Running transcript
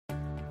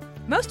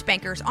Most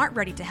bankers aren't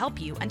ready to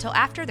help you until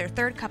after their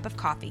third cup of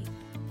coffee.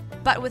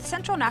 But with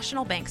Central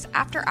National Bank's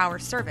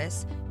after-hours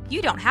service,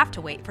 you don't have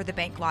to wait for the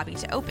bank lobby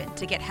to open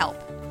to get help.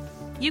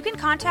 You can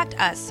contact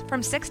us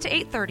from 6 to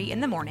 8:30 in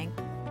the morning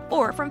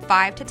or from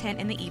 5 to 10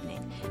 in the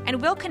evening,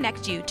 and we'll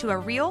connect you to a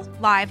real,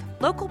 live,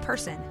 local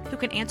person who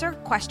can answer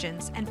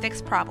questions and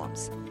fix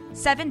problems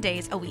 7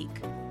 days a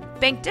week.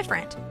 Bank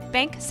different.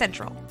 Bank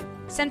Central.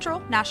 Central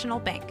National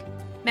Bank.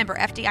 Member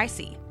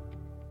FDIC.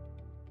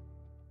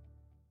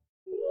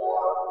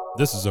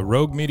 This is a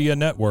Rogue Media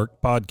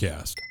Network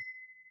podcast.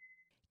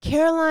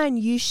 Caroline,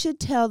 you should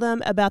tell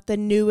them about the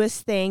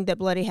newest thing that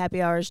Bloody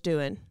Happy Hour is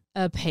doing.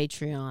 A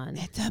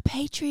Patreon. It's a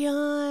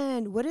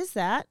Patreon. What is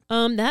that?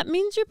 That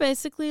means you're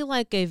basically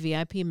like a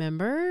VIP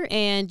member,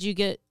 and you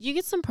get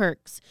some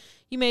perks.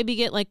 You maybe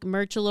get like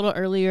merch a little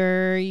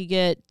earlier. You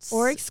get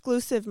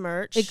exclusive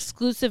merch.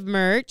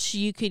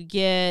 You could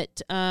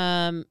get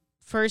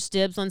first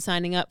dibs on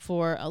signing up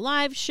for a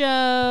live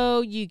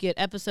show. You get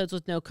episodes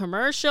with no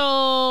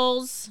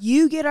commercials.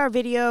 You get our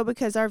video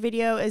because our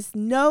video is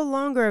no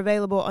longer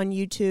available on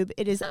YouTube.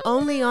 It is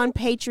only on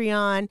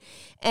Patreon.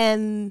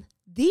 And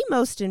the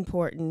most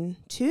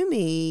important to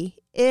me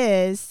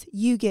is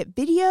you get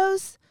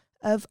videos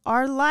of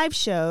our live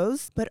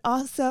shows, but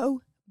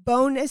also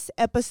bonus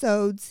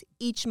episodes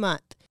each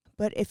month.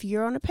 But if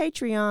you're on a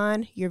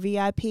Patreon, you're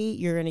VIP,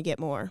 you're going to get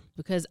more.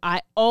 Because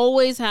I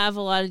always have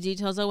a lot of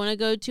details I want to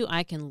go to.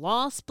 I can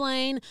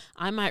law-splain.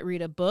 I might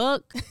read a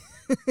book.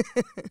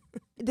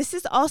 This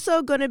is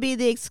also going to be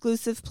the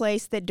exclusive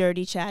place that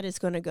Dirty Chat is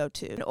going to go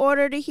to. In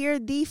order to hear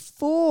the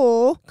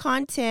full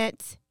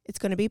content, it's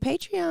going to be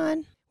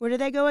Patreon. Where do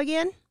they go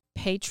again?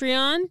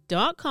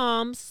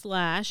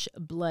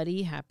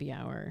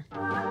 Patreon.com/bloodyhappyhour.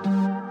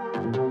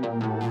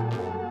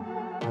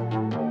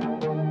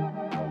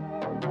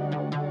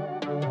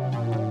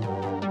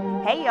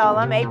 Hey y'all,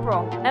 I'm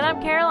April. And I'm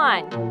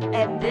Caroline.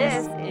 And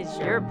This is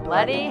your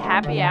Bloody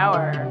Happy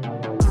Hour.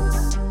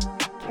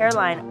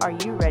 Caroline, are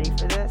you ready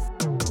for this?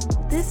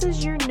 This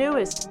is your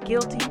newest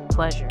guilty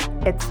pleasure.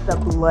 It's the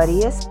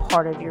bloodiest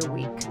part of your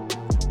week.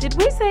 Did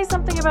we say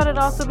something about it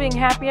also being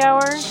happy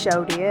hour?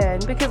 Show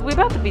did. Because we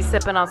about to be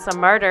sipping on some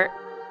murder.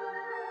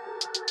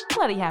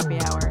 Bloody Happy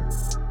Hour.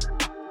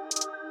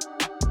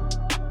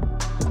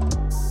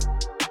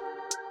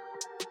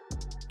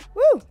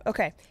 Woo!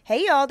 Okay.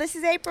 Hey y'all, this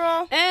is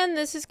April. And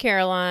this is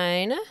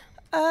Caroline.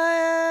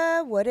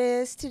 What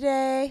is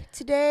today?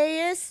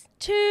 Today is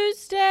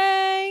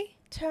Tuesday.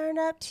 Turn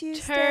Up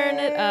Tuesday. Turn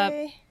it up.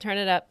 Turn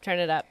it up. Turn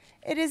it up.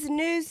 It is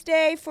news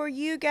day for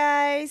you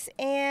guys,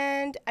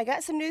 and I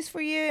got some news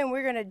for you, and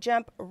we're going to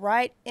jump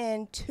right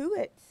into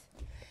it.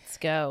 Let's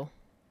go.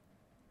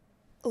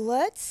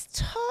 Let's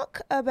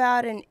talk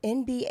about an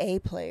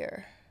NBA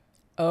player.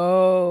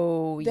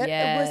 Oh, that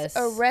yes. was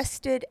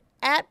arrested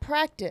at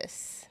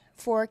practice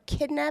for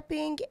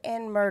kidnapping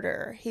and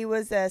murder. He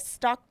was a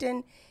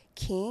Stockton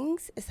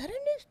Kings. Is that a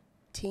new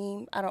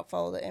team? I don't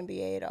follow the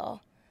NBA at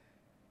all.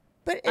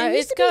 But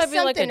it's got to be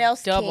like a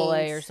double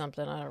Kings. A or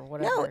something or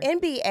whatever. No,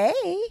 NBA.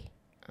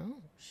 Oh,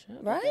 shit.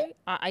 Right?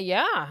 Okay.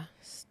 Yeah.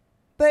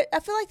 But I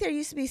feel like there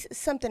used to be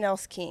something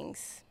else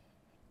Kings.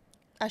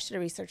 I should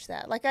have researched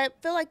that. Like, I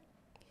feel like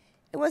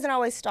it wasn't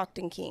always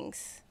Stockton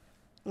Kings.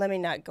 Let me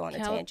not go on a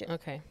tangent.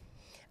 Okay.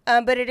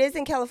 But it is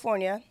in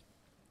California.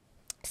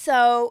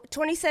 So,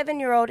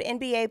 27-year-old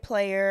NBA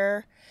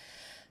player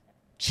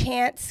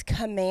Chance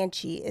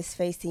Comanche is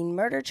facing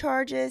murder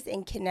charges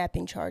and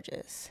kidnapping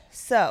charges.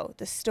 So,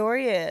 the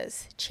story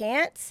is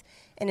Chance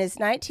and his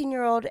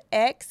 19-year-old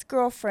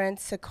ex-girlfriend,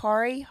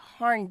 Sakari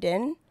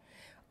Harnden,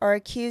 are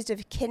accused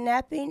of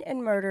kidnapping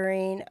and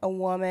murdering a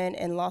woman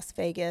in Las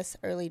Vegas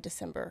early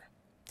December.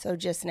 So,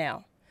 just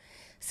now.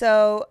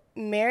 So,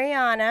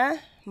 Mariana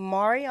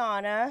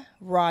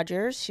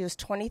Rogers, she was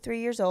 23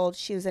 years old.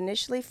 She was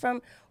initially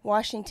from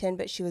Washington,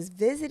 but she was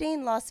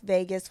visiting Las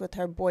Vegas with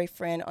her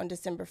boyfriend on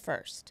December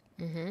 1st.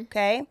 Mm-hmm.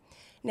 Okay?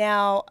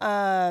 Now,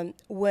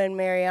 when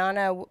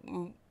Mariana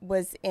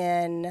was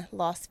in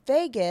Las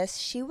Vegas,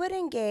 she would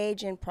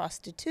engage in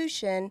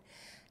prostitution,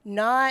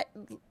 not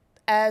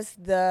as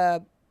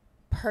the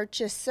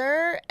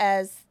purchaser,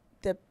 as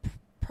the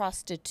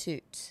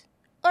prostitute.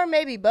 Or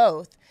maybe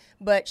both,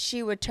 but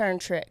she would turn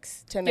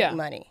tricks to make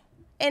money.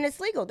 And it's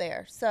legal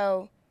there,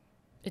 so...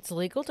 It's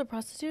legal to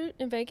prostitute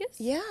in Vegas?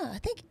 Yeah, I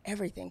think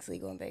everything's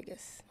legal in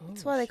Vegas.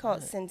 That's why they call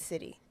it Sin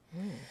City.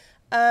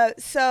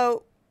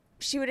 So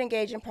she would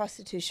engage in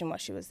prostitution while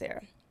she was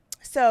there.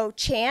 So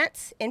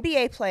Chance,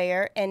 NBA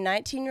player, and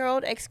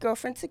 19-year-old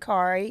ex-girlfriend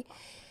Sakari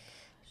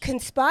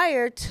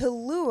conspired to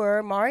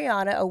lure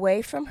Mariana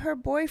away from her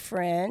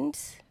boyfriend.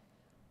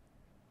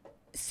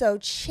 So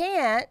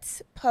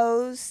Chance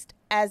posed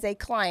as a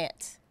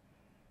client.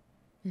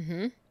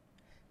 Mm-hmm.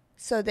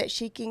 So that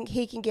he can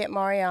get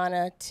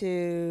Mariana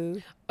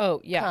to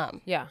come.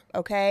 Yeah.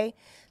 Okay?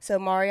 So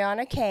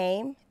Mariana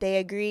came. They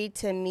agreed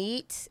to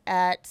meet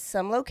at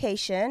some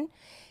location.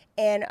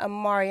 And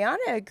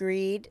Mariana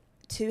agreed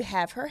to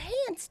have her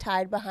hands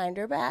tied behind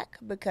her back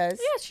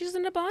because... Yeah, she's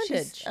in a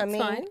bondage.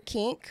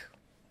 Kink.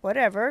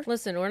 whatever.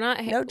 Listen, we're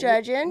not No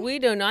judging. We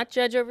do not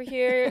judge over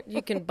here.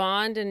 You can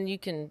bond and you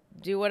can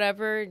do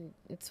whatever.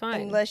 It's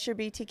fine. Unless you're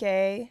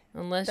BTK.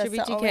 Unless That's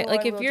you're the only BTK. Like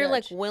one if we'll you're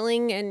like judge.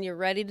 willing and you're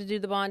ready to do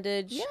the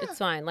bondage, Yeah. it's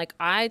fine. Like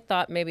I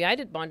thought maybe I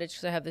did bondage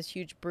because I have this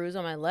huge bruise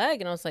on my leg,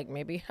 and I was like,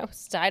 maybe I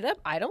was tied up.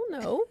 I don't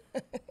know.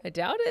 I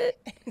doubt it.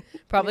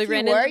 Probably If you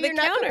ran were, into the you're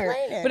not counter.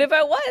 complaining. But if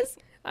I was,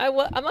 I'm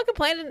not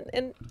complaining,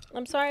 and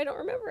I'm sorry I don't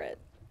remember it.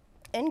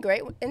 And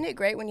isn't it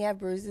great when you have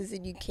bruises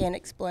and you can't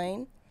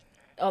explain?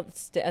 Oh,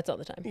 that's all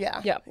the time. Yeah.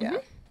 Yeah. Yeah.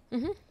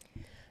 Mm-hmm.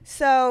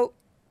 So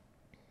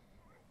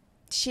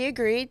she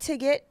agreed to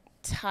get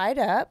tied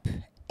up,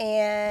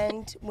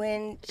 and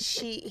when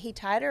he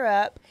tied her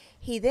up,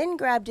 he then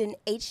grabbed an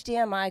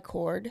HDMI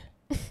cord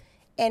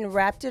and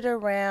wrapped it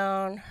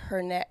around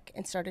her neck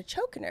and started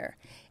choking her.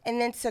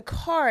 And then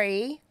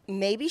Sakari,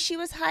 maybe she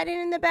was hiding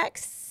in the back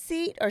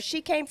seat or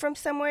she came from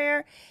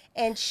somewhere,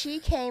 and she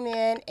came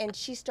in and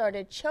she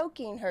started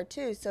choking her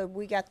too. So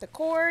we got the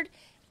cord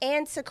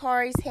and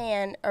Sakari's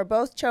hand are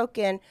both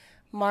choking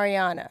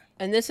Mariana.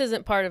 And this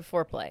isn't part of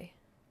foreplay.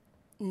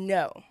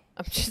 No.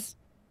 I'm just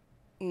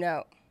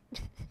No.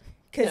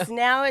 Because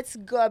now it's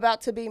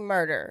about to be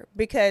murder.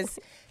 Because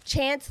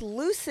Chance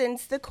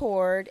loosens the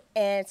cord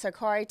and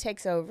Sakari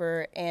takes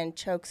over and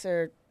chokes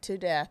her to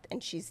death,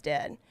 and she's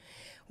dead.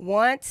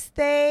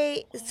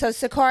 So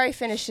Sakari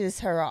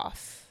finishes her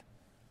off.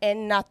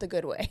 And not the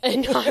good way.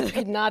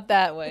 not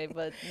that way,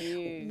 but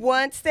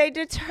Once they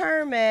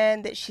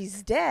determine that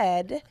she's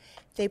dead,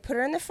 they put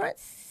her in the front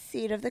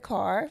seat of the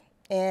car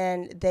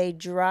and they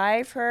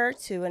drive her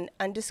to an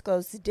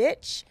undisclosed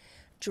ditch,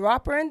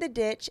 drop her in the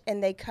ditch,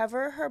 and they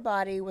cover her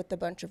body with a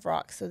bunch of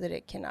rocks so that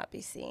it cannot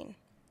be seen.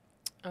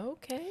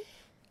 Okay.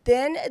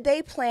 Then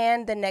they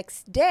plan the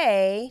next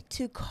day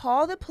to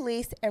call the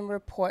police and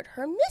report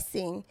her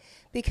missing,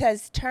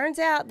 because turns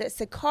out that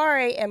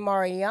Sakari and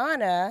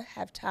Mariana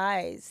have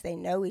ties. They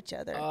know each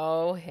other.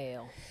 Oh,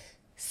 hell.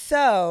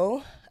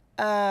 So,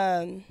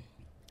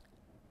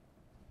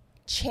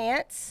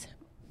 Chance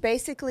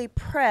basically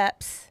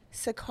preps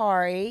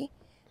Sakari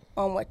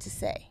on what to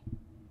say.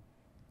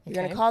 You're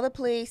going to call the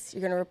police,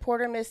 you're going to report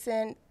her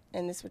missing,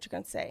 and this is what you're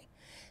going to say.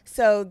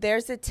 So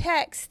there's a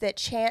text that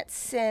Chance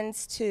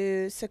sends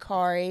to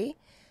Sakari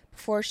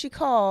before she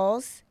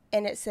calls,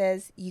 and it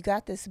says, "You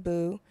got this,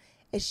 boo.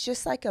 It's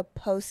just like a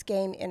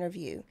post-game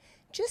interview.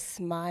 Just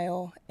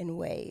smile and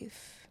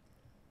wave."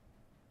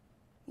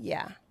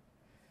 Yeah.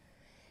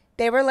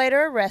 They were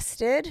later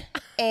arrested,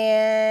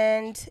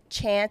 and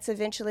Chance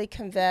eventually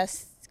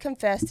confessed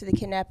to the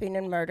kidnapping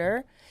and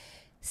murder,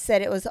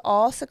 said it was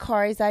all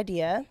Sakari's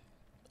idea.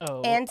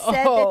 And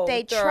said that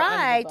they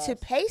tried to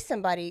pay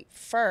somebody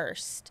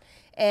first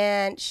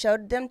and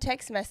showed them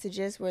text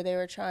messages where they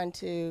were trying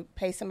to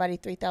pay somebody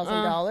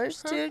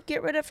 $3,000 to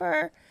get rid of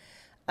her.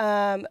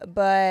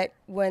 But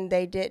when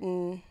they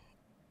didn't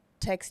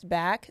text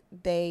back,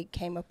 they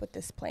came up with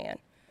this plan.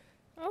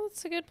 Oh,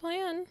 that's a good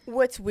plan.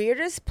 What's weird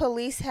is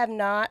police have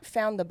not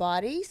found the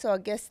body, so I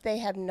guess they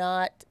have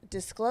not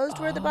disclosed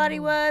where the body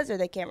was, or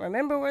they can't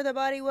remember where the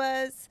body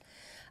was.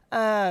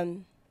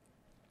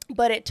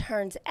 But it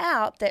turns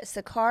out that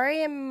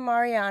Sakari and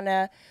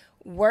Mariana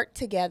worked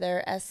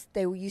together as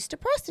they used to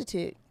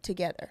prostitute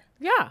together.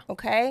 Yeah.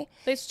 Okay?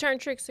 They just turn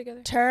tricks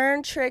together.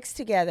 Turn tricks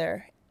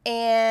together.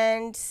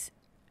 And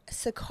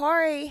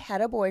Sakari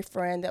had a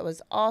boyfriend that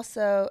was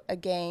also a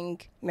gang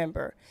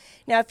member.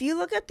 Now, if you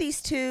look at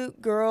these two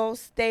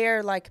girls, they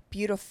are like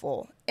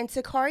beautiful. And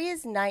Sakari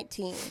is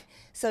 19.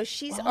 So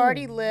she's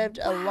already lived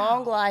a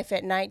long life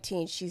at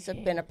 19. She's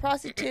been a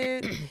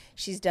prostitute.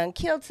 She's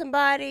killed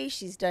somebody.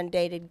 She's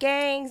dated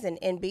gangs and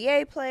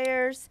NBA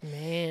players.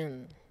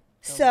 Man.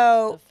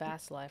 So the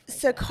fast life. Like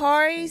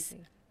Sakari's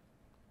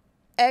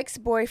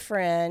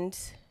ex-boyfriend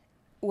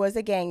was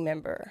a gang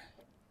member.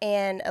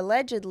 And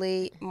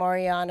allegedly,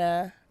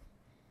 Mariana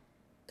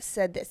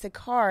said that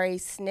Sakari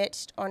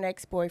snitched on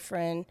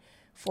ex-boyfriend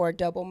for a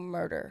double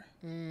murder.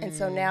 And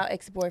so now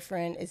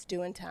ex-boyfriend is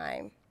doing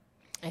time.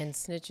 And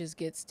snitches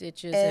get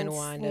stitches and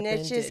wind up in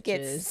ditches. Snitches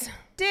get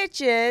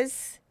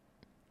stitches,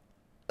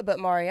 but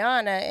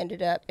Mariana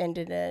ended up in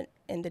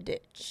the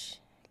ditch.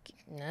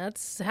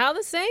 That's how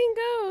the saying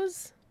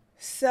goes.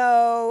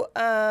 So,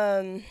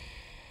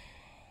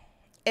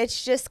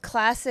 it's just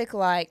classic,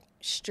 like,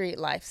 street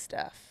life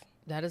stuff.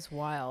 That is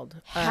wild.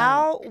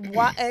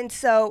 And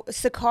so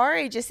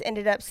Sakari just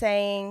ended up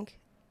saying,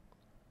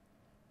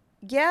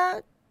 yeah,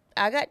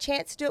 I got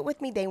Chance to do it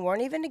with me. They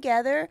weren't even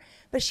together,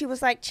 but she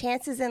was like,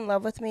 Chance is in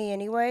love with me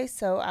anyway,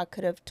 so I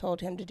could have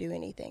told him to do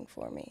anything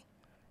for me.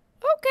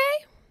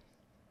 Okay.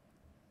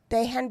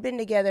 They hadn't been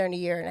together in a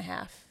year and a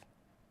half.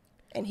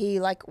 And he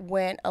like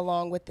went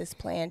along with this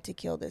plan to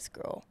kill this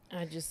girl.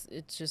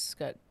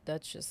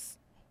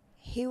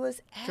 He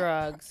was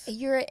drugs.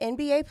 You're an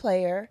NBA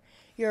player.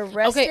 You're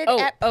arrested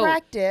at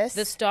practice.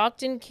 The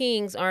Stockton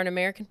Kings are an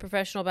American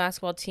professional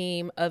basketball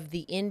team of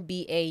the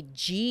NBA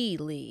G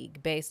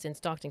League based in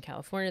Stockton,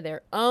 California.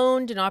 They're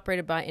owned and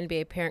operated by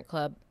NBA parent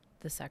club,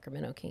 the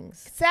Sacramento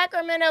Kings.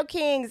 Sacramento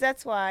Kings,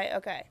 that's why.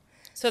 Okay.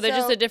 So they're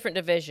just a different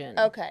division.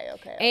 Okay.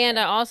 And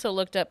I also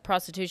looked up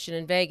prostitution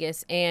in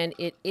Vegas, and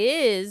it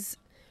is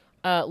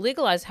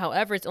legalized.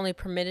 However, it's only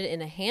permitted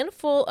in a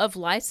handful of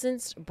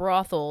licensed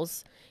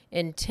brothels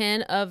in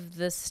 10 of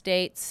the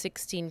state's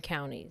 16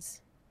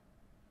 counties.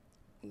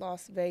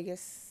 Las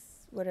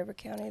Vegas, whatever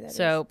county that is.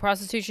 So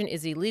prostitution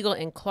is illegal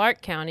in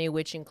Clark County,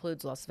 which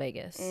includes Las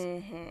Vegas.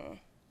 Mm-hmm.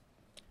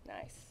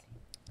 Nice.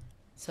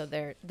 So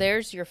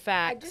there's your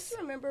facts. I just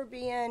remember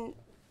being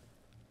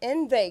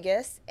in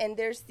Vegas, and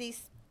there's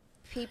these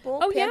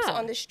people, pimps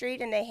on the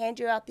street, and they hand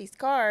you out these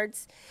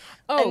cards.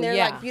 And they're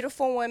like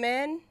beautiful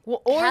women.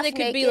 Well, or half they could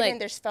naked, be like,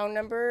 and there's phone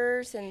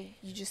numbers, and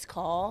you just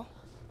call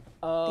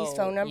these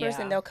phone numbers,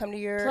 and they'll come to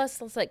your.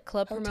 Plus, it's like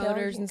club hotel,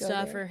 promoters you and can go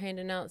stuff there. are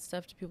handing out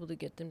stuff to people to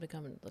get them to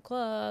come into the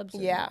clubs.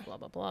 And blah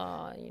blah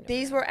blah. You know,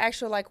 These were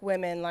actual like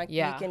women, like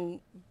you can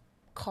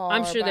call.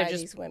 I'm sure or they're buy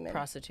just these women.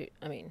 prostitute.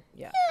 I mean,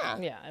 yeah,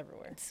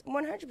 everywhere. It's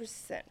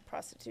 100%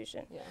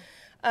 prostitution.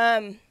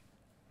 Yeah.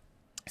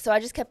 So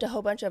I just kept a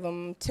whole bunch of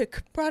them,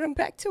 brought them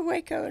back to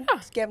Waco, and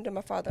just gave them to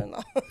my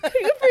father-in-law.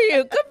 Good for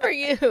you. Good for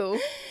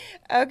you.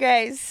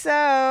 Okay,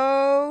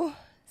 so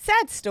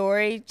sad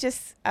story.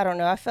 Just I don't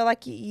know. I feel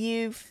like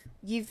you've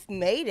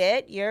made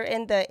it. You're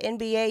in the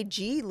NBA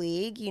G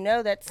League. You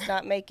know that's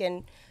not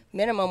making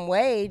minimum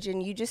wage,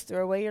 and you just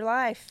throw away your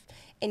life.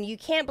 And you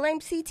can't blame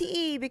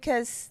CTE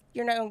because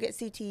you're not gonna get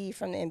CTE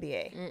from the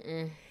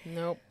NBA.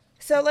 Nope.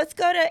 So let's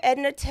go to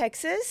Edna,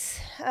 Texas.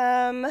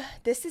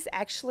 This is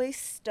actually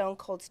Stone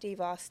Cold Steve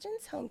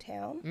Austin's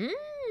hometown.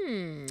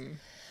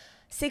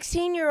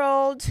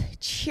 16-year-old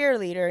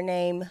cheerleader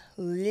named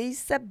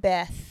Lisa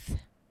Beth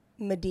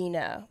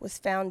Medina was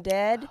found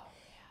dead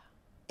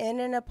in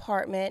an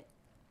apartment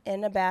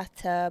in a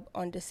bathtub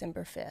on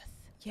December 5th.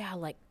 Yeah,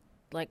 like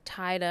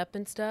tied up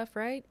and stuff,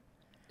 right?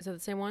 Is that the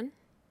same one?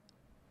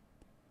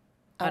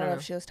 I don't know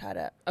if she was tied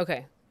up.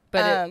 Okay,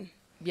 but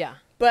yeah.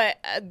 But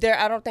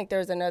I don't think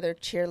there's another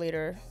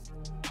cheerleader.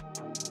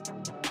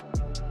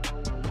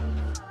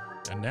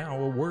 And now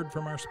a word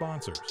from our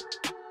sponsors.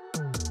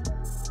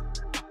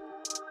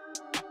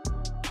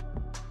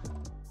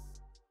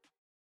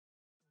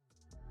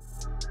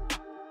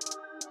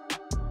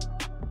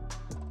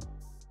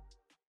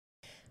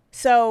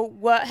 So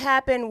what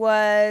happened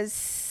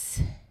was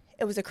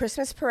it was a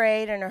Christmas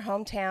parade in her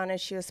hometown, and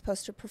she was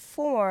supposed to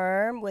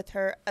perform with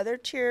her other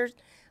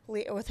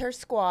with her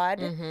squad.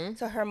 Mm-hmm.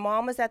 So her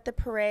mom was at the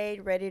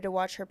parade ready to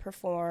watch her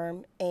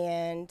perform,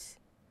 and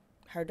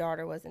her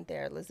daughter wasn't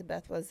there.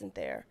 Elizabeth wasn't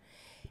there.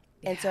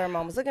 And so her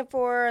mom was looking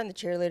for her, and the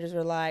cheerleaders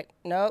were like,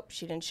 nope,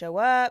 she didn't show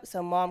up.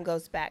 So mom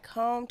goes back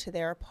home to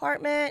their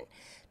apartment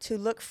to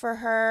look for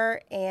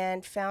her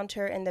and found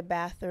her in the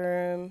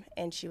bathroom,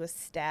 and she was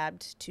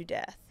stabbed to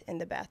death in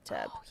the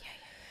bathtub. Oh,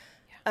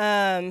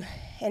 yeah.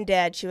 And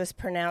dead. She was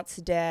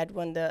pronounced dead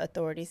when the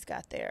authorities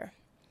got there.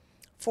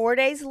 4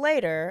 days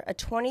later, a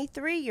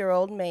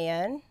 23-year-old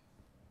man,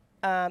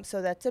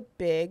 so that's a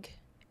big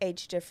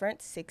age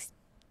difference,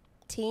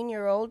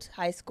 16-year-old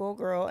high school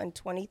girl and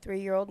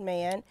 23-year-old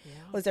man,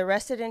 was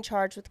arrested and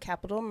charged with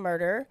capital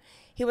murder.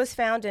 He was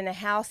found in a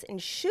house in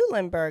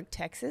Schulenburg,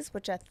 Texas,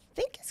 which I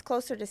think is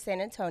closer to San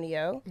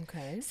Antonio.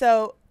 Okay.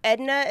 So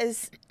Edna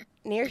is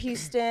near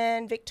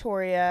Houston,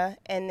 Victoria,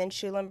 and then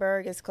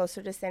Schulenburg is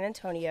closer to San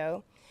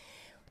Antonio.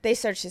 They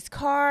searched his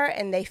car,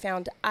 and they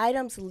found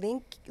items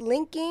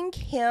linking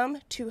him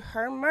to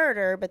her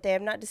murder, but they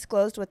have not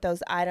disclosed what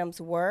those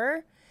items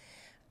were.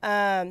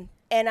 And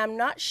I'm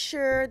not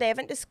sure, they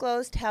haven't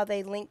disclosed how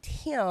they linked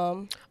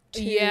him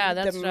to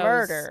the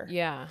murder.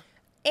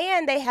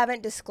 And they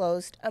haven't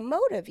disclosed a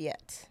motive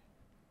yet.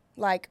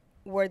 Like,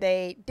 were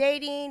they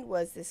dating?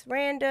 Was this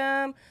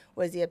random?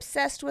 Was he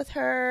obsessed with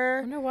her?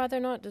 I wonder why they're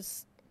not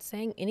just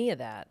saying any of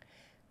that.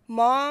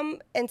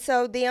 Mom, and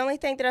so the only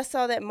thing that I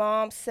saw that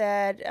mom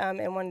said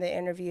in one of the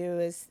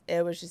interviews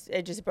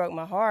it just broke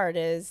my heart,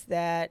 is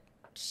that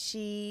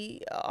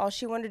all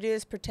she wanted to do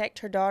is protect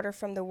her daughter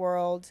from the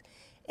world,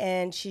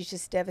 and she's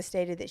just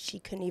devastated that she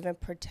couldn't even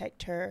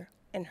protect her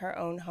in her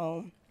own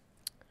home.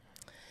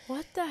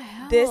 What the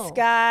hell? This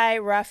guy,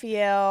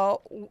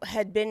 Raphael,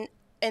 had been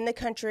in the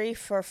country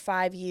for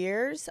 5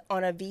 years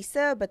on a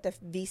visa, but the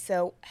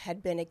visa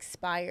had been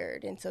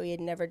expired, and so he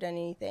had never done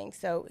anything.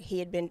 So he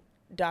had been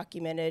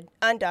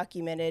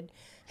undocumented.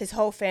 His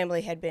whole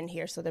family had been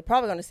here, so they're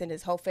probably going to send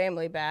his whole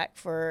family back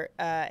for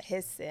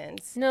his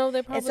sins. No,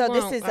 they probably won't.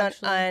 And so this is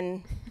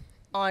an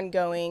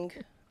ongoing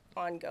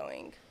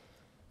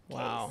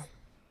Wow. case.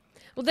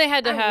 Well, they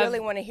had to have. I really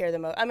want to hear the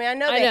motive. I mean, I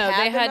know they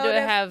had the motive.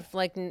 to have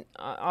like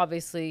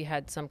obviously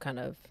had some kind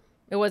of.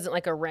 It wasn't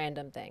like a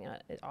random thing.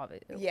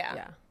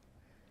 Yeah.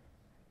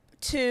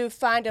 To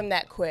find him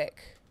that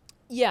quick.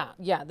 Yeah.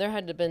 There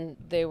had to been.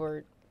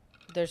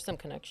 There's some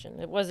connection.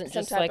 It wasn't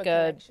Some just type like of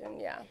a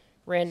connection,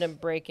 random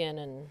break-in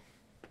and.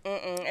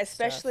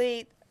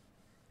 Especially,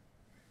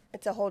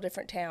 it's a whole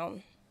different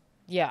town.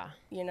 Yeah.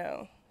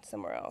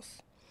 Somewhere else.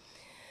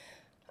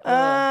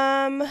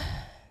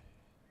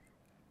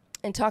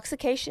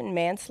 Intoxication,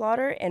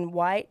 manslaughter in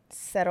White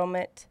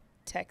Settlement,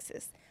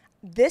 Texas.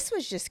 This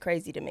was just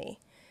crazy to me.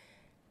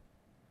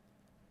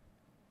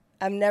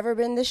 I've never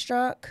been this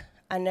drunk.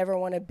 I never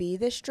want to be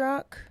this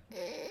drunk.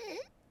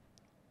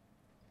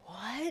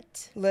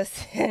 What?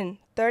 Listen,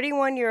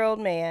 31-year-old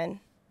man.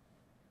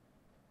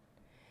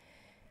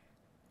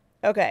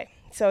 Okay,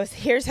 so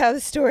here's how the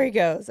story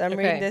goes. I'm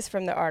reading this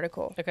from the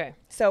article. Okay.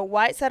 So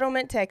White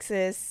Settlement,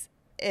 Texas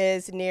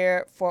is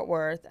near Fort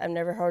Worth. I've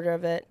never heard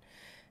of it.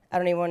 I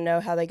don't even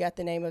know how they got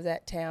the name of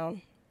that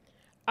town.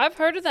 I've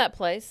heard of that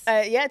place.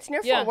 Yeah, it's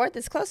near Fort Worth.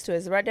 It's close to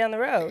us. It's right down the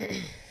road.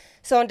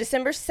 So on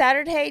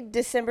Saturday,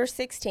 December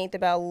 16th,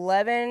 about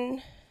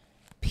 11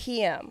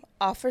 p.m.,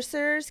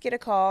 officers get a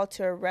call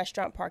to a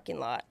restaurant parking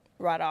lot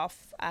right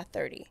off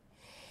I-30.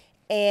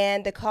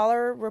 And the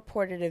caller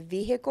reported a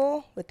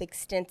vehicle with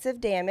extensive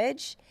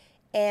damage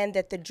and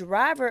that the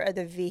driver of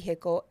the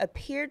vehicle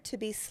appeared to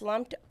be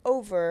slumped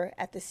over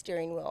at the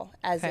steering wheel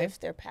as if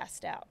they're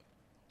passed out.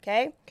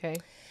 Okay? Okay.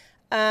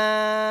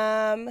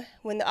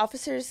 When the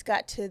officers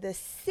got to the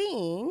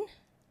scene,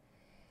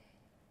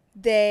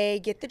 they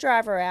get the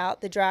driver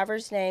out. The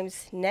driver's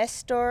name's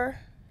Nestor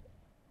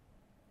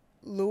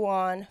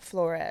Luan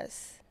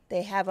Flores.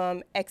 They have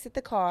him exit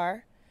the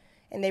car,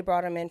 and they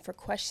brought him in for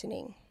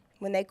questioning.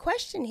 When they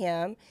questioned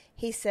him,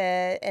 he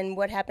said, and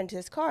what happened to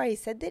his car, he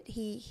said that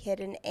he hit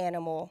an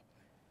animal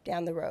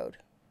down the road.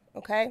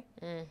 Okay?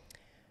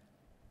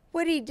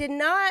 What he did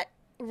not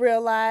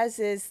realize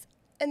is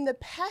in the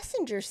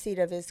passenger seat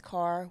of his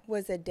car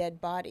was a dead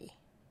body.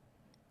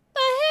 The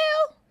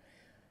hell?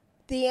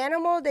 The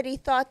animal that he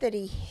thought that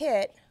he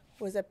hit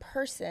was a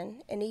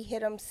person, and he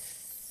hit him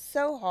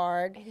so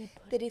hard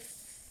that he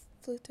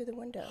flew through the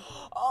window.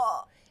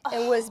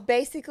 And was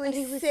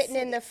basically sitting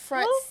in the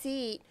front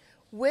seat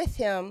with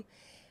him.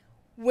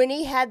 When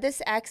he had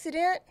this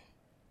accident,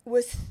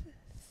 was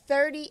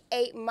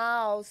 38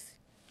 miles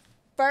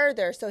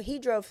further. So he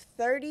drove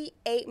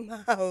 38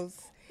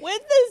 miles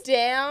With this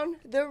down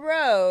the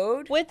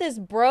road. with this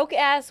broke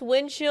ass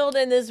windshield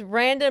and this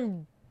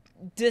random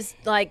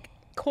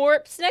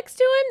corpse next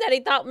to him that he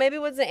thought maybe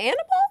was an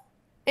animal?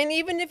 And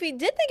even if he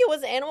did think it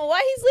was an animal,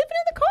 why he's living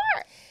in the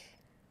car?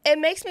 It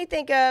makes me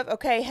think of,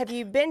 okay, have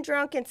you been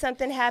drunk and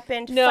something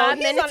happened No, 5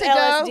 he's minutes on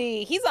ago?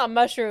 LSD. He's on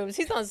mushrooms.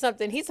 He's on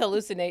something. He's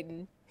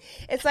hallucinating.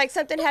 It's like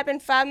something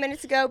happened 5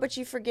 minutes ago, but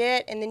you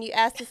forget, and then you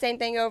ask the same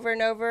thing over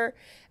and over,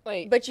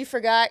 Wait. but you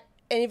forgot,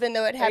 and even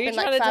though it Are you happened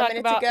trying like to 5 talk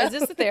minutes about, ago. is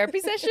this a therapy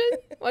session?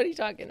 What are you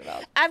talking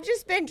about? I've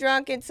just been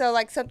drunk, and so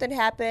like something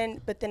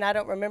happened, but then I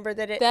don't remember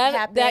that it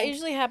happened. That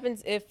usually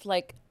happens if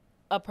like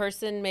a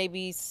person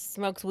maybe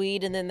smokes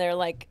weed and then they're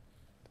like,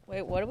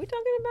 wait, what are we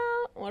talking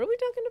about? What are we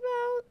talking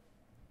about?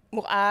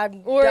 Well, I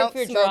Or don't if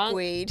you're smoke drunk.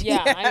 weed.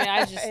 Yeah,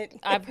 I mean,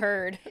 I've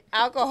heard.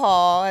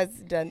 Alcohol has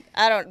done.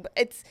 I don't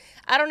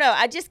know.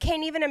 I just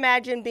can't even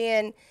imagine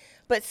being,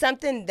 but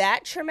something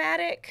that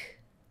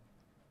traumatic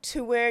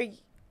to where,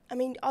 I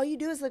mean, all you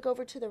do is look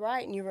over to the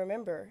right and you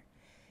remember.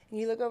 And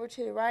you look over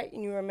to the right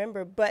and you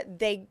remember.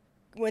 But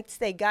once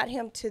they got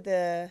him to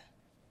the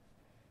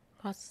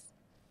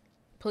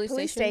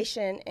police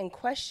station and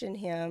questioned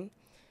him,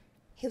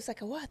 he was like,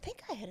 well, I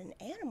think I had an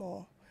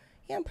animal.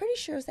 Yeah, I'm pretty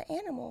sure it was an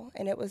animal.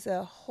 And it was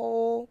a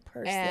whole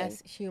person.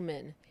 As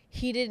human.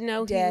 He didn't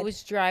know Dead. he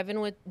was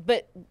driving with,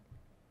 but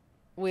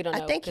we don't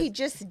know. I think he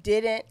just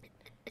didn't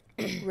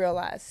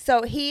realize.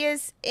 So he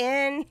is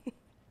in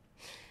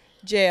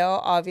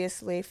jail,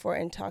 obviously, for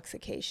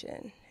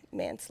intoxication,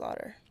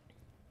 manslaughter.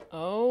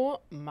 Oh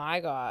my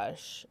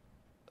gosh.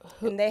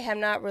 And they have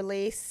not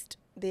released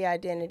the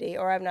identity,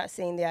 or I've not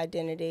seen the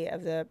identity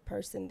of the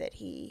person that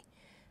he...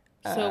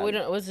 So we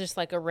don't. It was just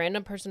like a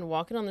random person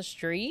walking on the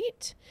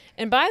street.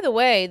 And by the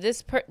way,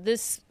 this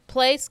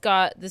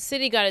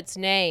city got its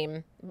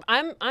name.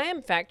 I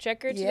am fact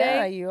checker today.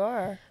 Yeah, you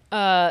are.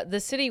 The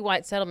city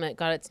White Settlement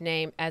got its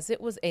name as it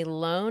was a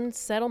lone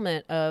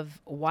settlement of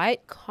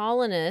white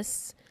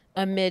colonists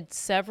amid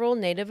several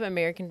Native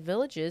American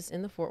villages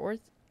in the Fort Worth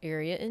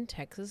area in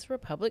Texas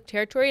Republic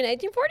Territory in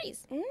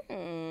 1840s.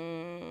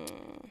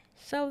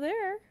 So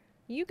there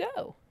you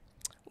go.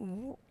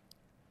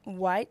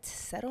 White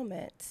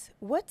settlement.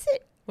 What's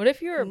it What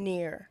if you were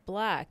near?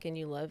 black and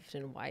you lived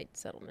in White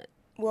Settlement?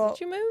 Well, Would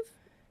you move?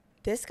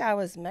 this guy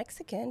was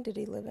Mexican. Did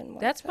he live in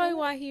White That's probably Settlement?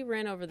 why he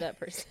ran over that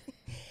person.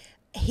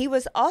 He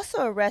was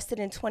also arrested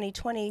in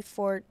 2020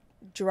 for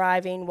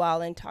driving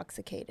while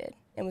intoxicated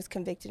and was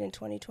convicted in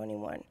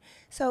 2021.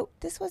 So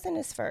this wasn't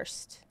his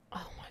first.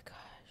 Oh my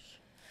gosh.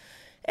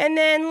 And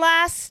then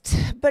last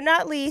but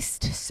not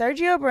least,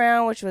 Sergio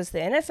Brown, which was the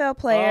NFL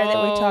player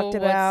that we talked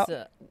about,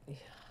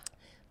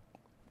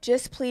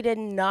 just pleaded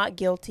not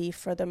guilty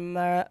for the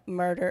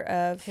murder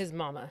of His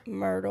mama.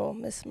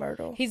 Miss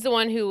Myrtle. He's the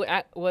one who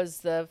was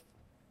the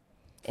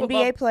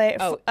NBA player,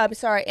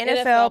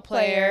 NFL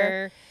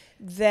player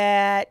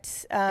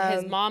that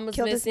his mom was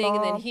killed his missing,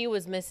 and then mom. he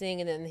was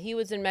missing, and then he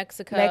was in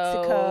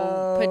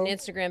Mexico putting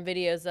Instagram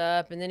videos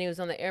up, and then he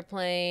was on the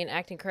airplane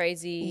acting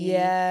crazy.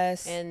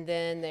 Yes. And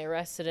then they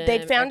arrested him.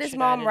 They found his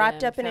mom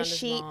wrapped up in a found his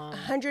sheet, mom.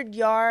 100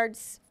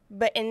 yards,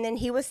 and then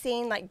he was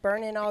seen like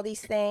burning all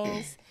these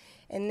things.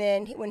 And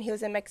then when he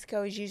was in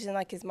Mexico, he was using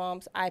like his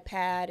mom's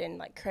iPad and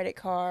like credit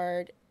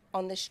card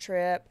on this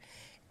trip.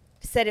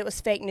 said it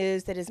was fake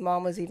news that his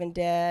mom was even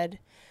dead.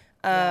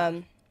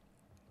 And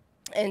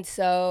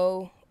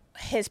so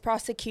his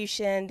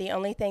prosecution, the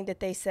only thing that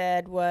they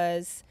said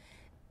was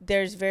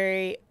there's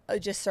very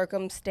just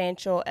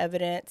circumstantial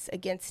evidence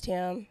against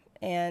him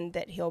and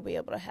that he'll be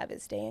able to have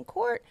his day in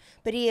court.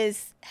 But he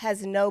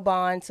has no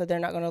bond, so they're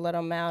not going to let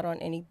him out on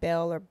any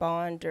bail or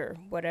bond or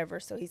whatever.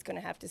 So he's going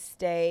to have to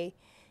stay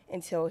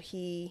until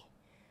he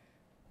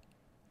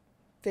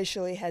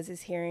officially has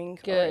his hearing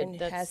and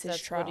has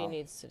his trial. That's what he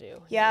needs to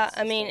do. Yeah,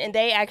 I mean, and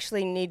they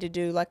actually need to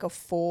do like a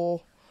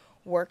full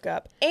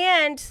workup.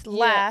 And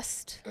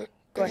last,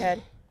 go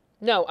ahead.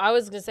 No, I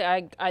was gonna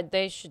say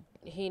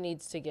he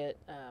needs to get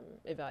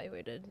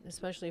evaluated,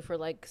 especially for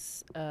like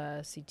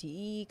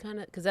CTE kind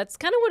of, because that's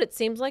kind of what it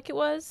seems like it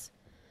was,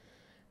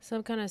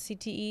 some kind of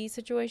CTE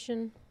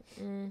situation.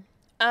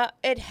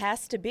 It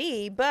has to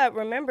be, but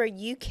remember,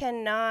 you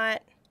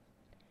cannot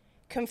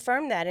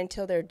confirm that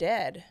until they're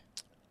dead.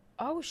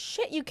 Oh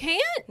shit, you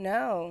can't?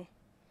 No.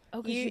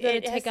 Oh, because you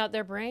gotta take out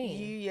their brain.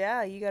 You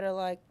gotta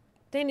like.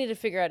 They need to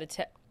figure out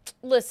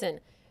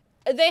Listen,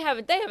 they have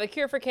a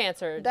cure for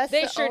cancer.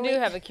 They sure do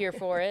have a cure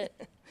for it.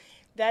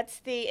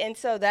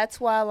 So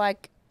that's why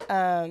like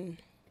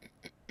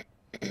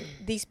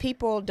these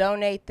people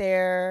donate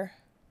their.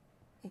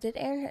 Did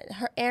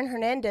Aaron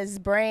Hernandez's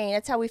brain?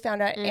 That's how we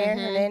found out Aaron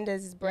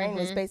Hernandez's brain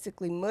was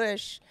basically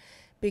mush,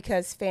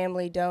 because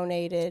family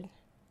donated.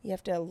 You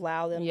have to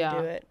allow them to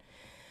do it.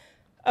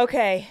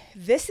 Okay,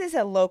 this is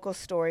a local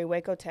story,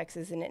 Waco,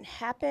 Texas, and it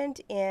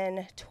happened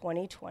in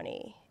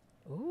 2020.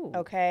 Ooh.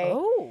 Okay.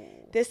 Oh.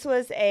 This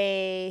was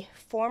a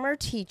former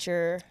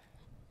teacher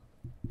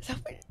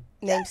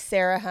named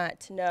Sarah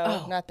Hunt.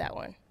 No, not that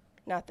one.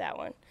 Not that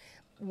one.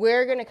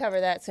 We're going to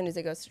cover that as soon as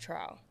it goes to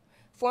trial.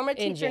 Former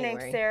teacher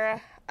named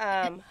Sarah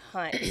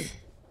Hunt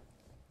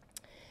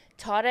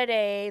taught at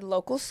a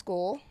local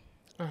school.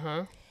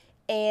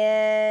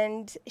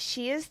 And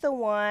she is the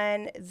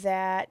one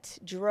that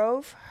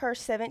drove her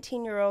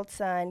 17-year-old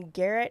son,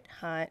 Garrett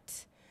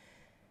Hunt,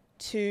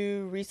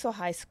 to Riesel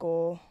High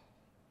School,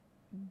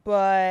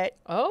 but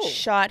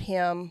shot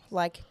him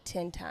like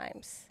 10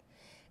 times.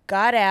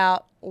 Got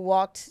out,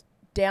 walked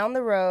down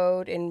the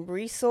road in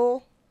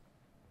Riesel,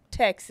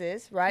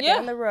 Texas,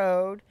 down the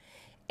road,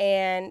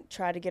 and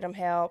tried to get him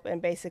help and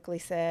basically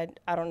said,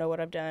 I don't know what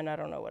I've done. I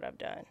don't know what I've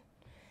done.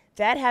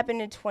 That happened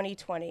in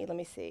 2020. Let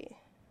me see.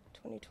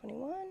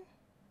 2021.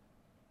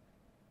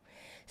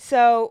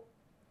 So,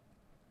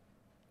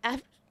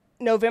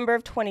 November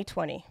of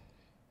 2020,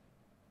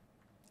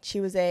 she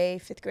was a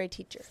 5th grade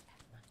teacher.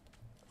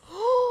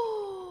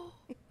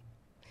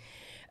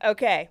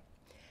 Okay.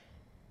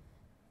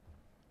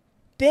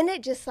 Then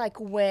it just like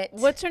went.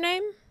 What's her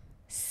name?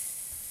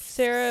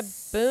 Sarah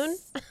Boone?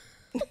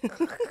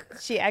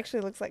 She actually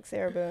looks like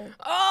Sarah Boone.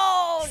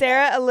 Oh!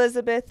 Sarah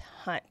Elizabeth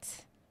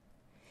Hunt.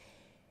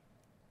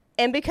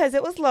 And because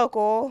it was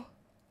local,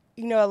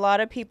 you know, a lot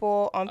of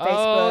people on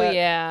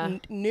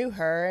Facebook knew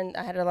her, and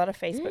I had a lot of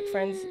Facebook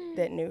friends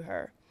that knew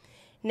her.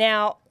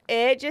 Now,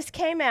 it just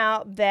came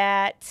out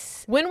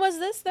that... When was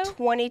this, though?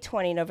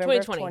 2020, November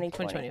of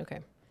 2020. Okay.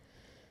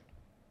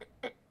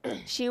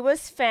 She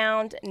was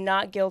found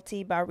not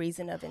guilty by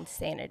reason of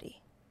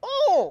insanity.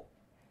 Oh!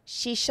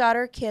 She shot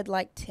her kid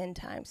like 10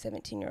 times,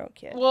 17-year-old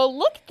kid. Well,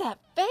 look at that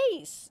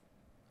face.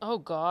 Oh,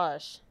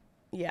 gosh.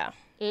 Yeah.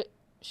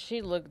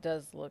 She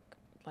does look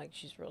like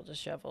she's real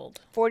disheveled.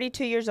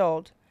 42 years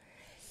old.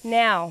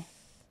 Now,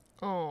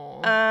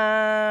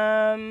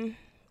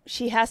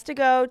 she has to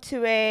go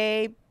to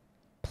a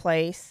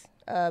place,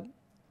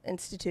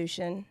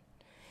 institution,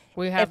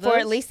 We have for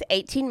at least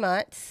 18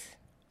 months.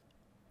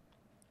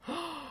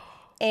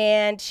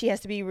 And she has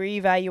to be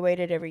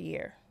reevaluated every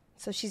year.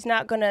 So she's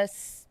not going to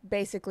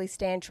basically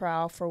stand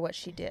trial for what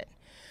she did.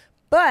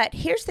 But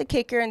here's the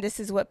kicker, and this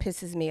is what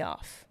pisses me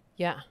off.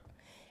 Yeah.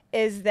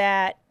 Is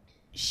that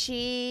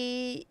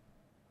she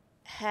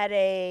had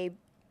a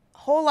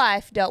whole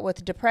life dealt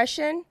with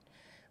depression,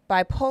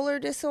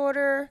 bipolar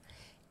disorder,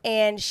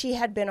 and she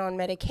had been on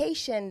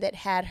medication that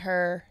had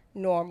her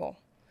normal.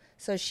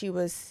 So she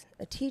was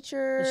a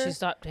teacher. And she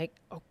stopped taking.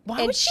 Why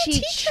and was she a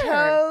teacher? She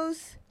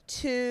chose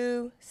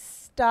to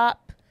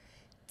stop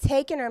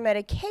taking her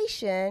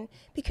medication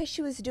because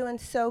she was doing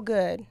so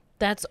good.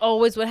 That's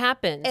always what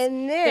happens.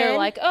 And then they're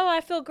like, "Oh,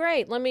 I feel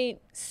great. Let me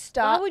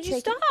stop." Why would you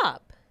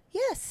stop?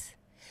 Yes.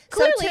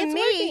 Clearly, so to it's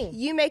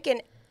me,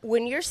 working.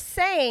 when you're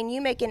sane,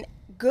 you make a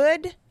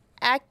good,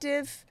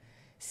 active,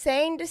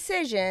 sane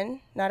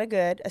decision, not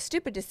a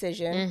stupid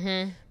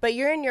decision, but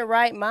you're in your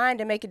right mind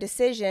to make a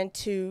decision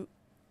to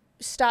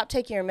stop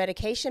taking your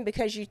medication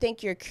because you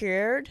think you're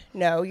cured.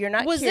 No, you're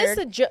not cured. Was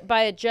this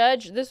by a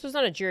judge? This was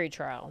not a jury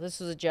trial. This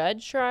was a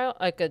judge trial,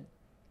 like a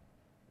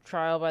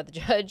trial by the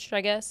judge,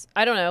 I guess.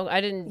 I don't know.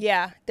 I didn't.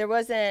 Yeah, there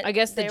wasn't. I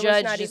guess the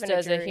judge just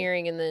does a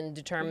hearing and then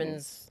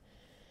determines.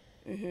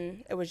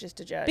 It was just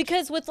a judge.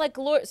 Because with like,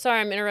 sorry,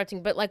 I'm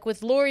interrupting, but like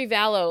with Lori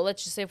Vallow,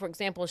 let's just say, for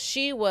example,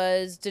 she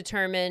was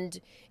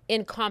determined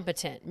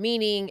incompetent,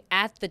 meaning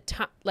at the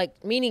time,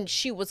 meaning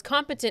she was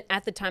competent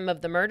at the time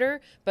of the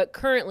murder, but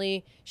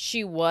currently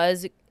she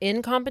was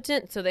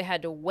incompetent. So they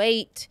had to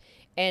wait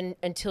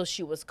until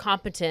she was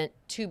competent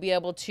to be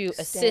able to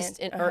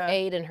assist or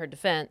aid in her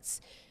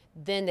defense.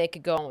 Then they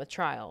could go on with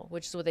trial,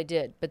 which is what they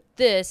did. But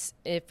this,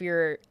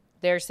 they're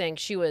saying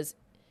she was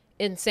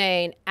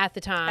insane at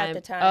the time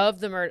of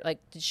the murder. Like,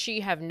 did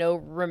she have no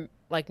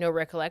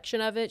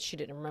recollection of it? She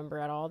didn't remember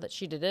at all that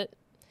she did it.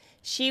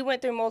 She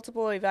went through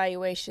multiple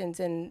evaluations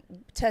and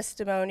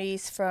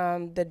testimonies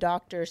from the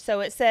doctors. So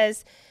it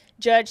says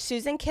Judge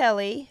Susan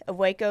Kelly of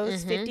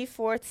Waco's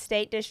 54th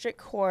State District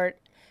Court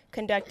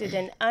conducted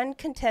an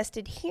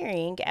uncontested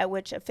hearing at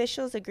which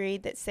officials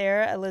agreed that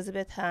Sarah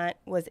Elizabeth Hunt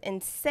was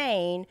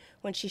insane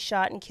when she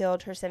shot and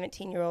killed her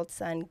 17-year-old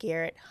son,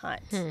 Garrett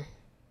Hunt.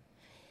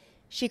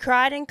 She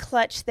cried and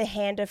clutched the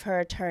hand of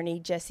her attorney,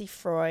 Jesse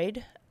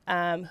Freud,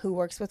 who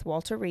works with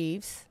Walter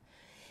Reeves,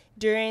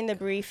 during the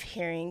brief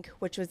hearing,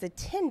 which was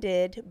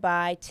attended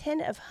by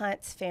 10 of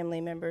Hunt's family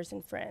members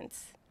and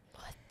friends.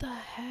 What the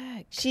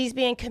heck? She's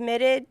being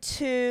committed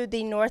to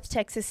the North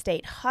Texas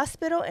State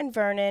Hospital in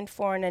Vernon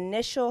for an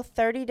initial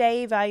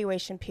 30-day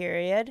evaluation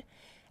period,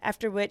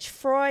 after which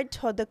Freud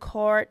told the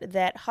court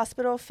that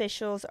hospital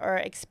officials are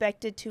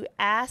expected to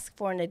ask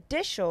for an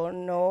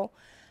additional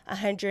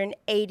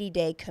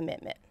 180-day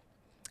commitment.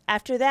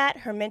 After that,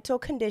 her mental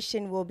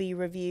condition will be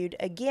reviewed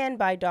again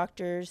by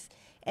doctors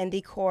and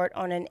the court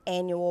on an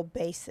annual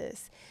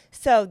basis.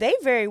 So they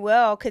very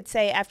well could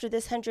say after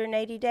this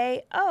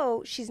 180-day,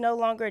 she's no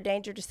longer a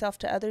danger to self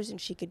to others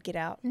and she could get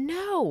out.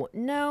 No.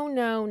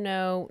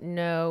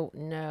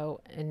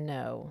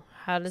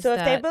 How does so that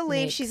if they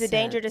believe make she's a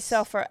danger to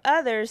self or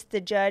others,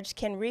 the judge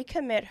can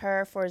recommit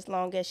her for as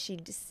long as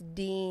she's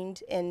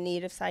deemed in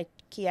need of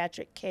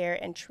psychiatric care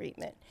and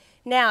treatment.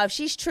 Now, if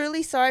she's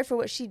truly sorry for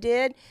what she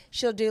did,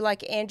 she'll do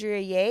like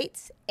Andrea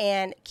Yates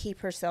and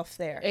keep herself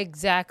there.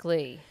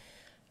 Exactly.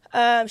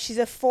 She's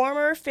a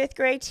former 5th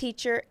grade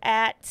teacher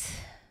at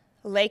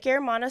Lake Air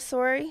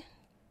Montessori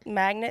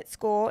Magnet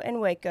School in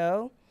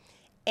Waco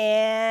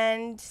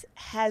and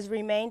has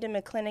remained in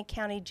McLennan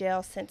County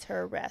Jail since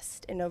her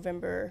arrest in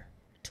November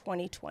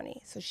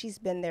 2020. So she's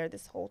been there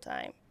this whole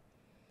time.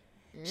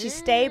 She's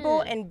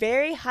stable and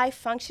very high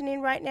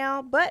functioning right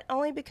now, but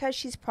only because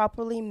she's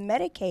properly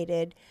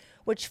medicated,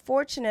 which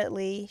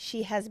fortunately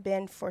she has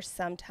been for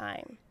some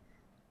time.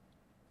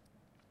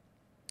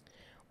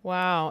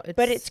 Wow.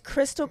 But it's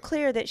crystal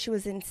clear that she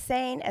was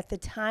insane at the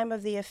time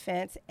of the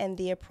offense, and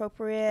the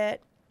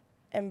appropriate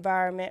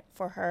environment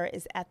for her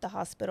is at the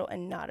hospital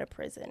and not a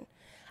prison.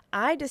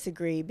 I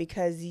disagree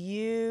because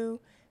you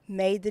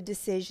made the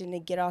decision to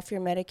get off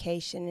your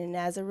medication, and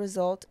as a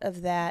result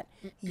of that,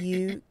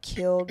 you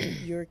killed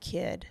your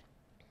kid.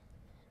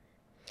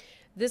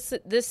 This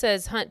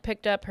says Hunt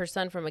picked up her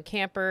son from a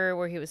camper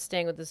where he was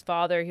staying with his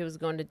father. He was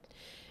going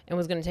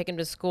to take him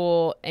to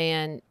school,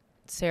 and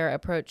Sarah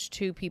approached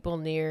 2 people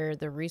near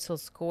the Riesel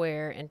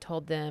Square and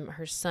told them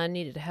her son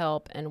needed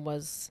help and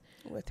was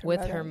with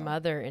her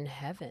mother in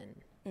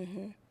heaven.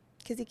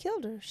 Because he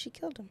killed her. She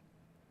killed him.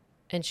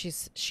 And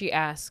she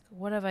asked,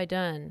 "What have I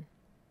done?"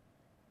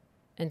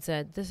 And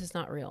said, "This is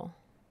not real."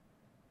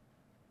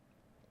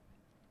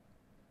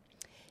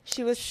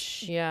 She was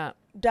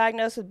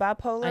diagnosed with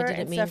bipolar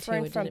and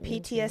suffering from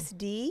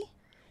PTSD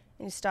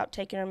and stopped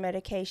taking her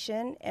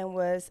medication and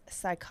was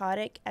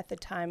psychotic at the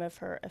time of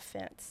her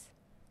offense.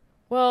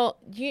 Well,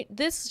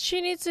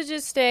 she needs to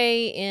just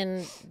stay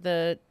in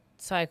the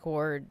psych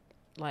ward,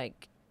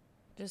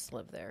 just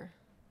live there.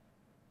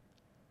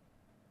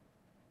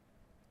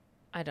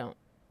 I don't.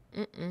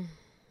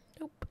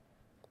 Nope.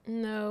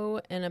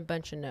 No, and a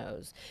bunch of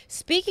no's.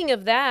 Speaking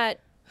of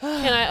that,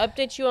 can I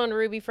update you on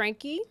Ruby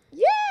Frankie?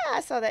 Yeah, I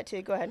saw that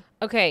too. Go ahead.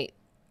 Okay,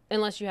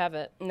 unless you have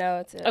it. No,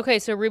 it's it. Okay,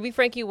 so Ruby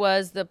Frankie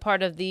was the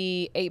part of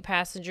the 8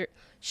 passenger.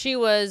 She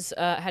was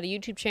had a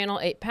YouTube channel,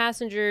 8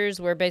 Passengers,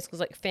 where basically it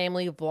was like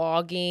family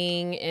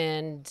vlogging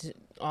and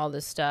all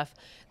this stuff.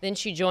 Then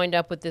she joined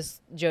up with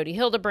this Jody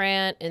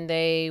Hildebrandt, and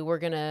they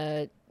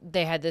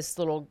had this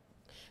little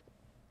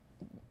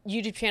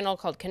YouTube channel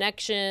called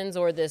Connections,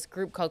 or this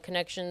group called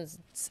Connections,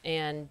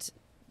 and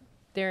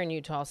they're in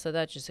Utah, so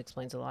that just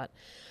explains a lot.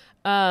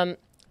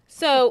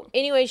 So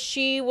anyway,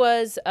 she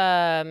was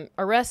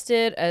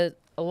arrested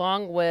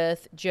along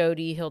with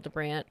Jody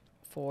Hildebrandt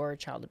for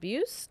child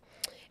abuse,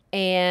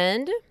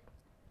 and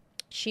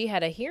she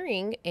had a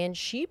hearing, and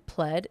she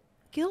pled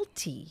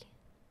guilty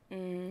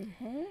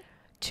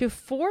to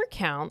 4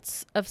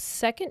 counts of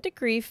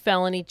second-degree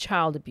felony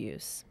child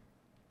abuse.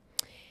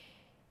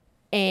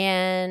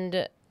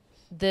 And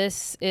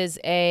this is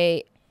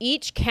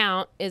each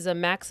count is a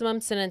maximum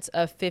sentence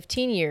of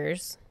 15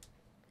 years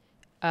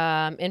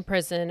in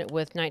prison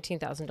with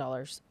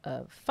 $19,000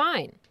 of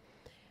fine.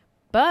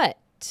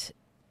 But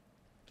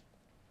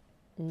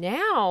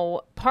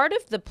now part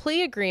of the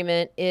plea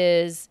agreement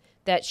is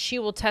that she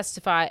will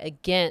testify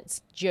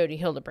against Jody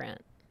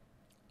Hildebrandt.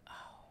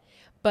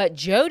 But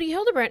Jody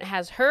Hildebrandt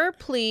has her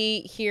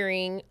plea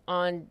hearing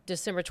on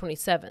December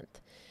 27th.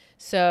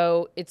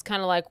 So it's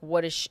kind of like,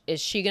 what is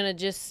she going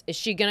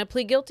to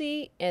plead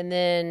guilty and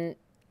then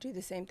Do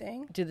the same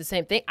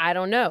thing? I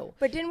don't know.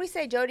 But didn't we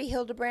say Jody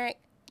Hildebrandt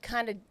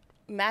kind of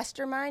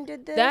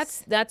masterminded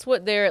this? That's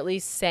what they're at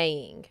least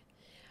saying.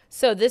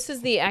 So this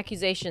is the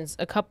accusations.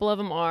 A couple of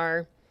them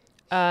are,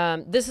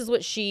 this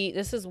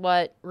is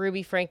what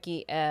Ruby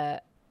Frankie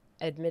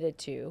admitted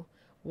to,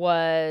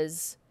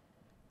 was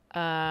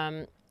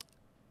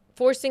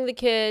forcing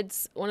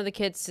one of the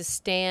kids to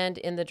stand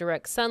in the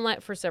direct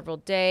sunlight for several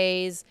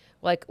days,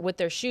 like with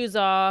their shoes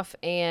off,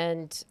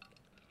 and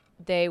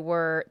they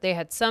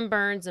had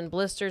sunburns and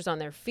blisters on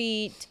their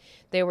feet.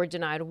 They were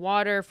denied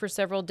water for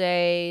several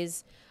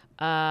days.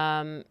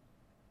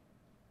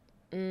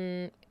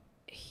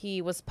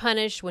 He was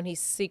punished when he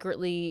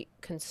secretly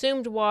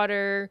consumed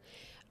water,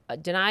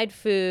 denied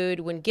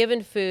food. When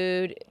given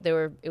food,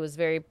 it was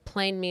very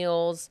plain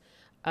meals.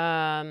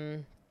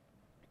 One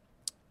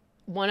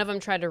of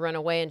them tried to run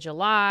away in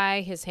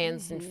July. His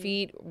hands and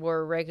feet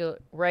were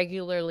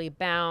regularly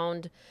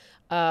bound.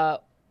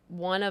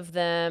 One of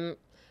them,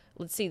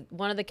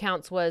 one of the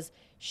counts was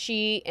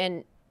she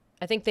and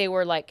I think they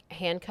were like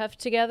handcuffed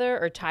together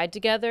or tied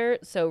together.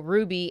 So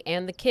Ruby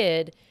and the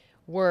kid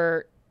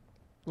were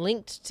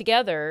linked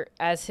together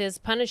as his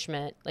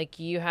punishment. Like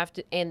you have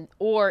to,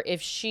 or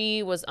if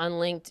she was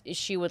unlinked,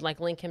 she would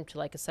like link him to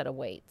like a set of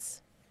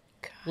weights.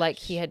 Gosh. Like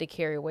he had to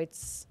carry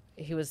weights.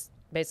 He was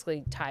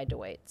basically tied to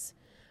weights.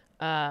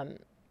 They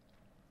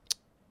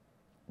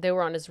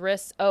were on his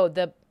wrists.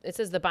 It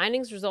says the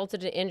bindings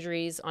resulted in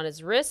injuries on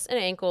his wrists and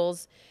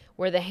ankles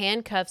where the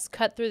handcuffs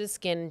cut through the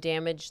skin and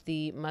damaged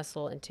the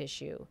muscle and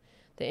tissue.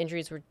 The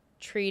injuries were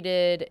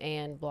treated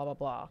and blah, blah,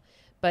 blah.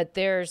 But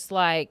there's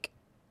like,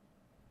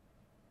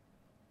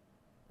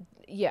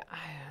 yeah.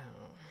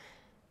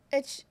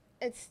 It's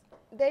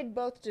they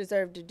both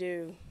deserve to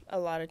do a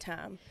lot of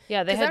time.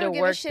 Yeah, they had to work barefoot.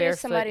 I don't give a shit if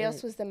somebody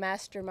else was the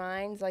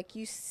masterminds. Like,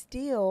 you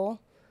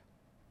still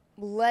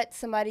let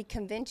somebody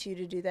convince you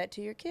to do that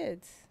to your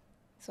kids.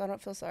 So I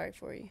don't feel sorry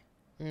for you.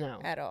 No.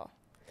 At all.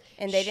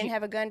 And they didn't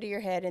have a gun to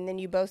your head, and then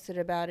you boasted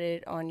about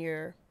it on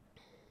your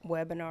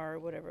webinar or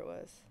whatever it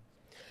was.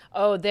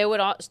 Oh, they would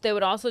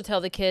also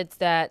tell the kids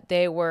that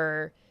they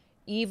were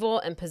evil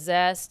and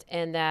possessed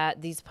and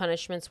that these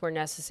punishments were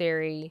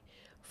necessary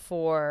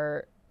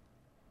for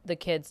the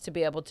kids to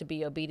be able to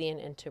be obedient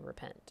and to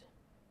repent.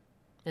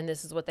 And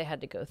this is what they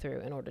had to go through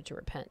in order to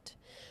repent.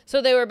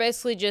 So they were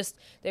basically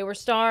they were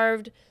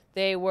starved.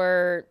 They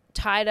were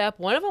tied up.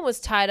 One of them was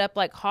tied up,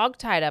 like hog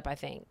tied up, I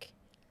think.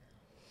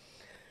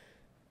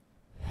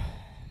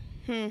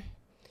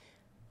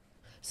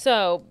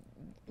 So,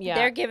 yeah.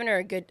 They're giving her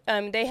a good,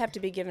 they have to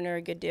be giving her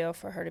a good deal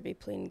for her to be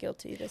pleading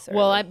guilty this early.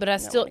 Well,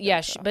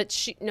 but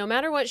she, no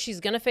matter what, she's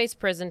going to face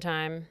prison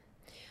time.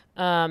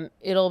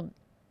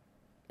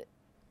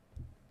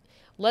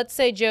 Let's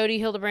say Jody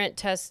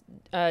Hildebrandt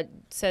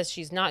says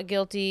she's not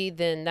guilty,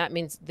 then that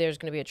means there's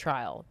going to be a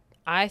trial.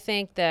 I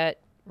think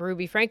that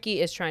Ruby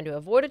Frankie is trying to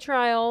avoid a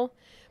trial,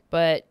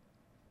 but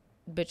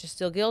bitch is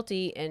still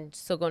guilty and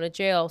still going to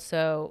jail.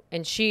 So,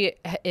 and she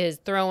is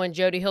throwing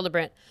Jody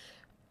Hildebrandt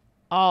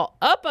all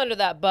up under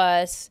that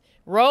bus,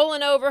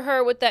 rolling over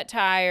her with that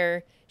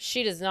tire.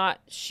 She is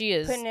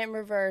putting it in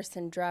reverse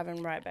and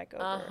driving right back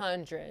over.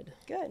 100.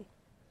 Good.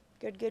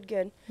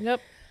 Good.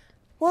 Yep.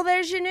 Well,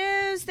 there's your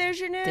news.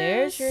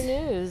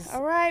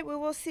 All right. We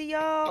will see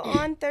y'all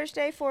on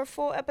Thursday for a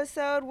full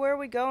episode. Where are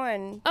we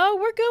going? Oh,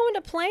 we're going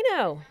to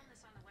Plano.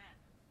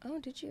 Oh,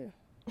 did you?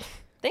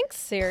 Thanks,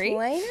 Siri.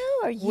 Plano?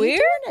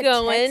 We're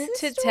going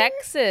to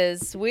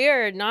Texas. We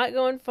are not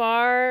going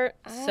far.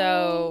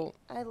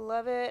 I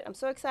love it. I'm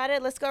so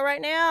excited. Let's go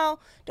right now.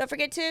 Don't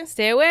forget to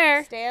stay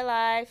aware, stay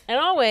alive, and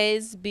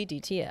always be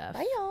DTF.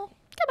 Bye, y'all.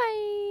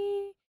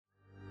 Goodbye.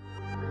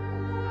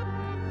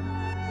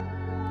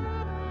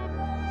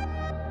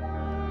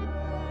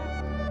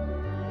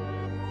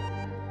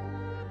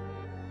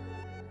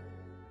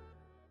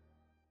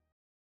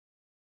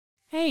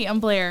 Hey, I'm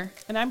Blair.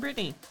 And I'm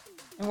Brittany.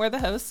 And we're the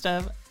host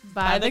of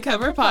By the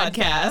Cover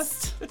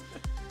Podcast.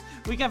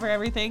 We cover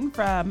everything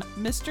from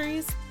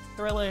mysteries,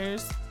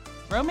 thrillers,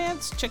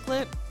 romance, chick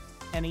lit,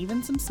 and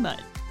even some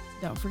smut.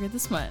 Don't forget the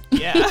smut.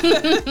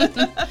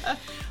 Yeah.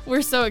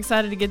 We're so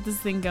excited to get this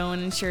thing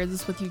going and share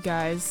this with you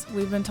guys.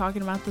 We've been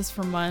talking about this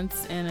for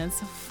months, and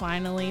it's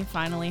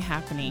finally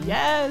happening.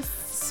 Yes.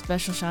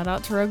 Special shout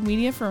out to Rogue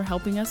Media for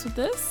helping us with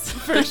this.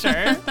 For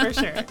sure.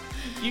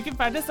 You can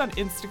find us on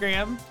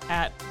Instagram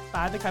at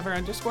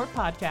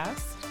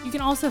bythecover_podcast. You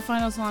can also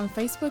find us on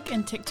Facebook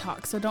and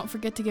TikTok, so don't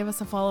forget to give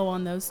us a follow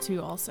on those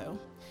two also.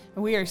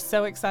 And we are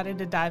so excited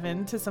to dive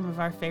into some of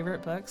our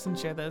favorite books and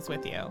share those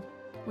with you.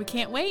 We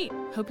can't wait.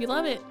 Hope you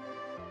love it.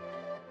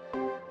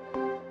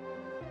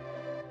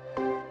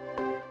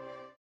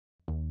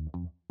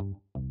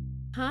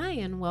 Hi,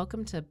 and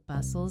welcome to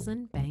Bustles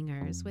and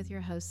Bangers with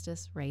your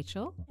hostess,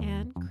 Rachel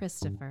and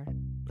Christopher.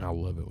 I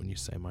love it when you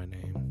say my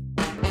name.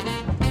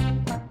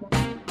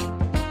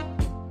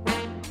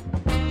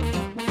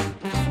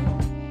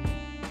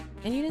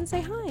 and you didn't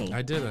say hi.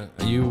 I didn't.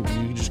 You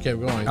just kept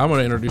going. I'm going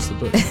to introduce the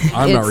book.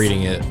 I'm not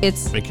reading it.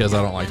 It's because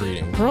I don't like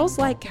reading. Girls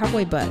like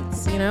cowboy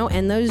butts,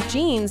 and those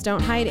jeans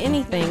don't hide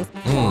anything.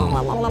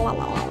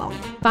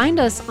 Find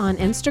us on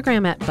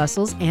Instagram at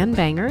Bustles and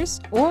Bangers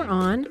or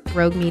on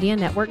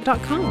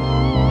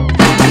RogueMediaNetwork.com.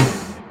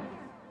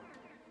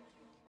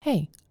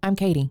 Hey, I'm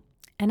Katie.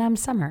 And I'm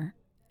Summer.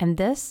 And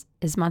this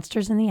is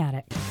Monsters in the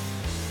Attic.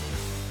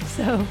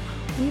 So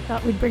we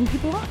thought we'd bring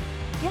people on.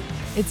 Yeah,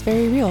 it's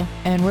very real.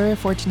 And we're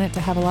fortunate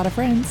to have a lot of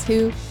friends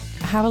who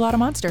have a lot of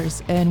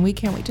monsters. And we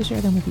can't wait to share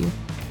them with you.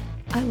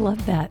 I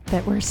love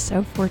that we're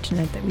so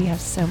fortunate that we have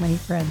so many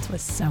friends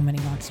with so many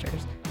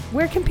monsters.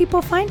 Where can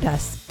people find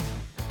us?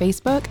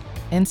 Facebook,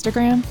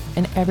 Instagram,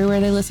 and everywhere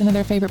they listen to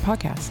their favorite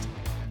podcast.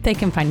 They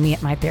can find me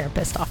at my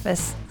therapist's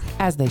office.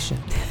 As they should.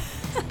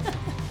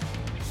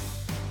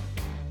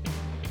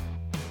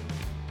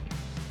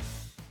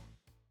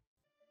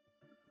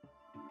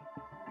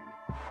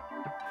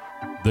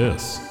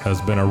 This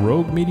has been a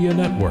Rogue Media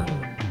Network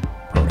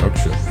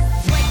production.